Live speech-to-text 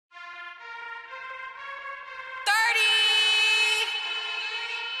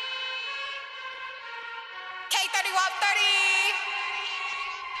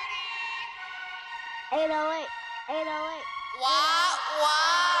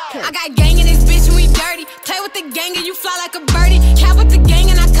I got gang in this bitch and we dirty. Play with the gang and you fly like a birdie. Cap with the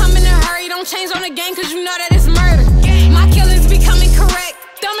gang and I come in a hurry. Don't change on the gang cause you know that it's murder. My killers be coming correct.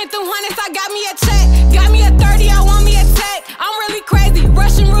 Thumbing through hundreds, I got me a check. Got me a 30, I want me a tech. I'm really crazy,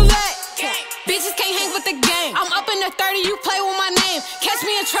 Russian roulette. Bitches can't hang with the gang. I'm up in the 30, you play with my name. Catch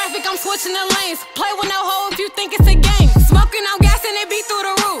me in traffic, I'm switching the lanes. Play with no hoe if you think it's a game. Smoking on gas and it be through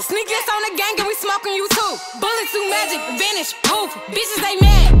the roof. Sneak this on the gang and we smoking you too. Bullets through magic, vanish, poof. Bitches they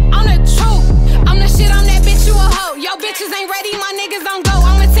mad, I'm the truth. I'm the shit, I'm that bitch, you a hoe. Yo bitches ain't ready, my niggas don't go.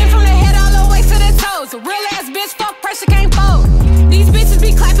 I'm a 10 from the head all the way to the toes. Real ass bitch, fuck pressure, can't fold. These bitches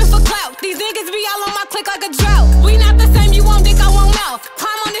be clapping for clout. These niggas be all on my click like a drought. We not the same, you won't dick, I won't mouth.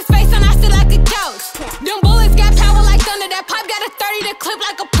 Climb on his face and I sit like a couch. Them bullets got power like thunder. That pipe got a 30 to clip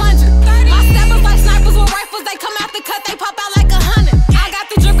like a plunger. My steppers like snipers with rifles. They come out the cut, they pop out like 100. I got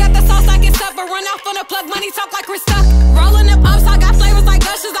the drip, got the sauce like it's supper. Run out from the plug, money talk like Chris Tucker. Rolling them ups, I got flavors like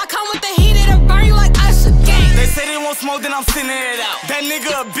gushers. I come with the heat, it'll burn you like Usher. Gang. They say they won't smoke, then I'm sending it out. That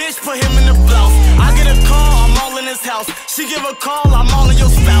nigga a bitch, put him in the blouse. I get a call, I'm all in his house. She give a call, I'm all in your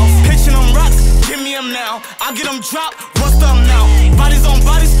spouse. Pitching them rocks, give me them now. I get them dropped, what's the amount? Bodies on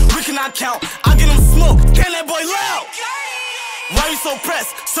bodies, we cannot count. I get them smoke, damn that boy loud. Why you so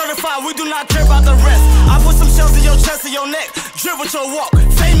pressed? Certified, we do not care about the rest. I put some shells in your chest and your neck. Drip with your walk,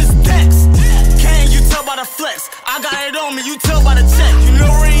 famous Dex. Can you tell by the flex? I got it on me, you tell by the check. You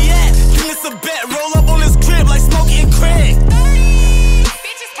know where he at? Give me some bet. Roll up on his crib like Smokey and Craig.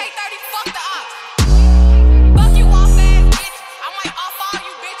 Bitches K30, fuck the ops. Fuck you off ass bitch. I might off all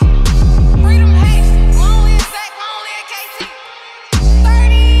you bitches. Freedom H, long live Zach, long live KT.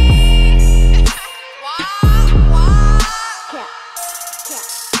 30. Wow.